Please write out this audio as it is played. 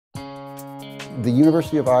The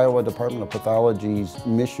University of Iowa Department of Pathology's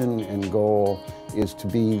mission and goal is to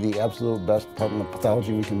be the absolute best department of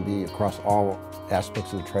pathology we can be across all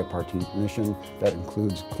aspects of the tripartite mission. That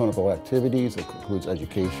includes clinical activities, it includes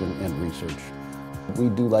education and research. We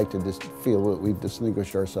do like to feel that we've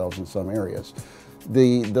distinguished ourselves in some areas.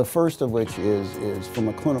 The first of which is from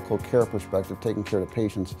a clinical care perspective, taking care of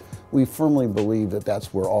patients. We firmly believe that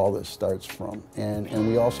that's where all this starts from. And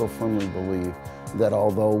we also firmly believe that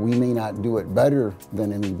although we may not do it better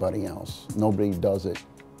than anybody else, nobody does it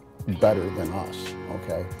better than us,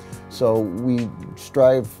 okay? So we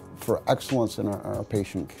strive for excellence in our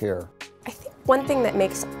patient care. I think one thing that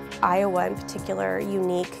makes Iowa in particular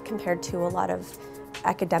unique compared to a lot of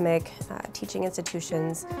academic teaching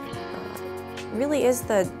institutions really is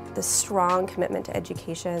the strong commitment to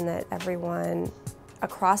education that everyone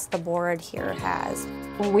across the board here has.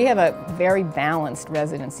 We have a very balanced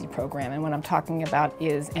residency program, and what I'm talking about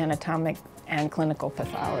is anatomic and clinical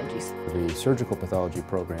pathologies. The surgical pathology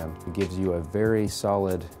program gives you a very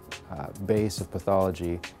solid base of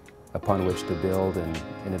pathology upon which to build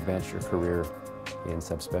and advance your career in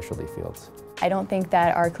subspecialty fields. I don't think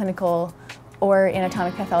that our clinical or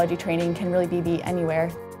anatomic pathology training can really be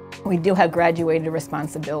anywhere. We do have graduated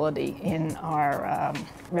responsibility in our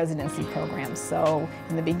residency programs. So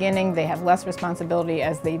in the beginning, they have less responsibility.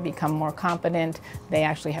 As they become more competent, they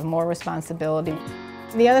actually have more responsibility.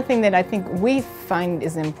 The other thing that I think we find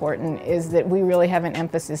is important is that we really have an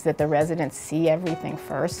emphasis that the residents see everything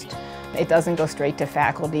first. It doesn't go straight to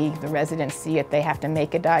faculty. The residents see it. They have to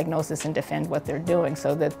make a diagnosis and defend what they're doing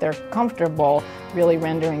so that they're comfortable really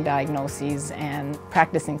rendering diagnoses and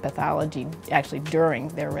practicing pathology actually during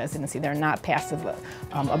their residency. They're not passive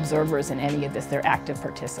observers in any of this. They're active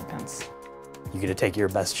participants. You get to take your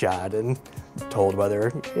best shot and told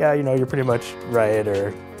whether, yeah, you know, you're pretty much right,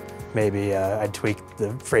 or maybe I'd tweak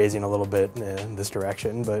the phrasing a little bit in this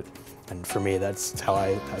direction, and for me, that's how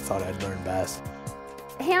I thought I'd learn best.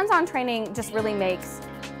 Hands-on training just really makes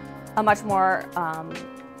a much more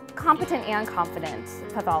competent and confident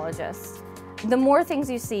pathologist. The more things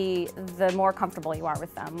you see, the more comfortable you are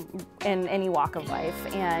with them in any walk of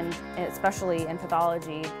life, and especially in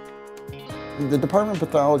pathology. The Department of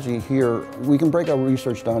Pathology here, we can break our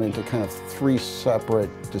research down into kind of three separate,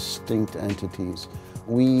 distinct entities.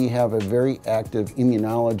 We have a very active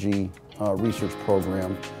immunology research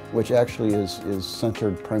program, which actually is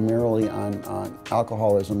centered primarily on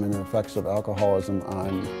alcoholism and the effects of alcoholism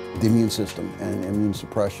on the immune system and immune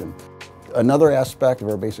suppression. Another aspect of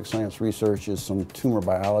our basic science research is some tumor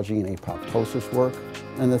biology and apoptosis work.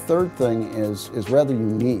 And the third thing is rather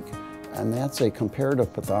unique, and that's a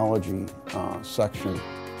comparative pathology section.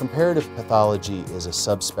 Comparative pathology is a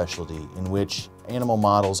subspecialty in which animal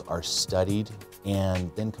models are studied and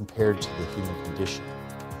then compared to the human condition.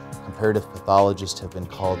 Comparative pathologists have been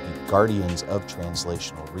called the guardians of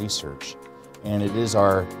translational research, and it is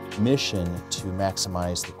our mission to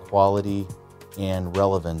maximize the quality and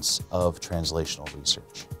relevance of translational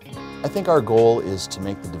research. I think our goal is to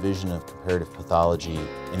make the division of comparative pathology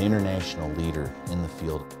an international leader in the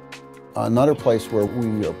field. Another place where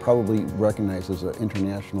we are probably recognized as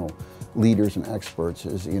international leaders and experts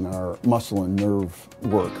is in our muscle and nerve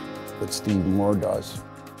work that Steve Moore does.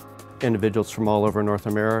 Individuals from all over North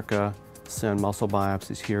America send muscle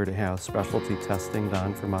biopsies here to have specialty testing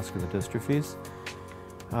done for muscular dystrophies.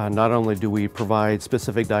 Not only do we provide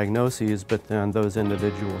specific diagnoses, but then those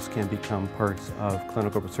individuals can become parts of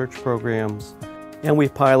clinical research programs. And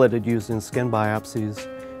we've piloted using skin biopsies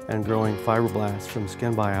and growing fibroblasts from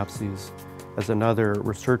skin biopsies as another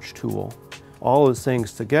research tool. All those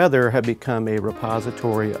things together have become a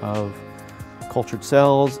repository of cultured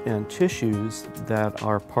cells and tissues that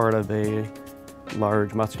are part of a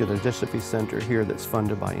large muscular dystrophy center here that's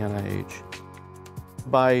funded by NIH.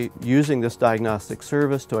 By using this diagnostic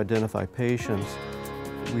service to identify patients,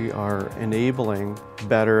 we are enabling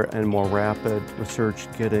better and more rapid research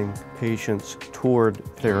getting patients toward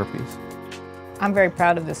therapies. I'm very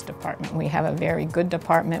proud of this department. We have a very good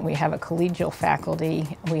department. We have a collegial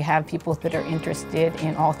faculty. We have people that are interested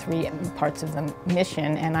in all three parts of the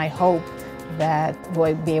mission, and I hope that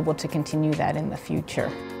we'll be able to continue that in the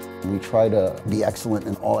future. We try to be excellent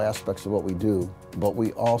in all aspects of what we do, but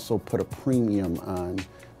we also put a premium on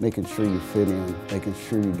making sure you fit in, making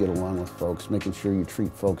sure you get along with folks, making sure you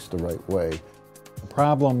treat folks the right way. The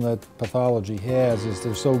problem that pathology has is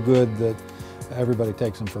they're so good that everybody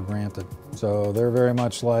takes them for granted. So they're very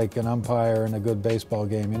much like an umpire in a good baseball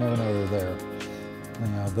game. You never know they're there. You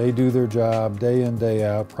know, they do their job day in, day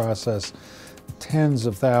out, process tens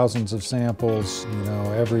of thousands of samples,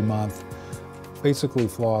 every month, basically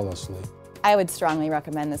flawlessly. I would strongly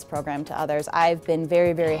recommend this program to others. I've been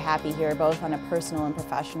very, very happy here, both on a personal and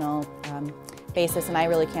professional basis, and I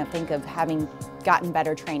really can't think of having gotten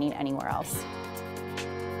better training anywhere else.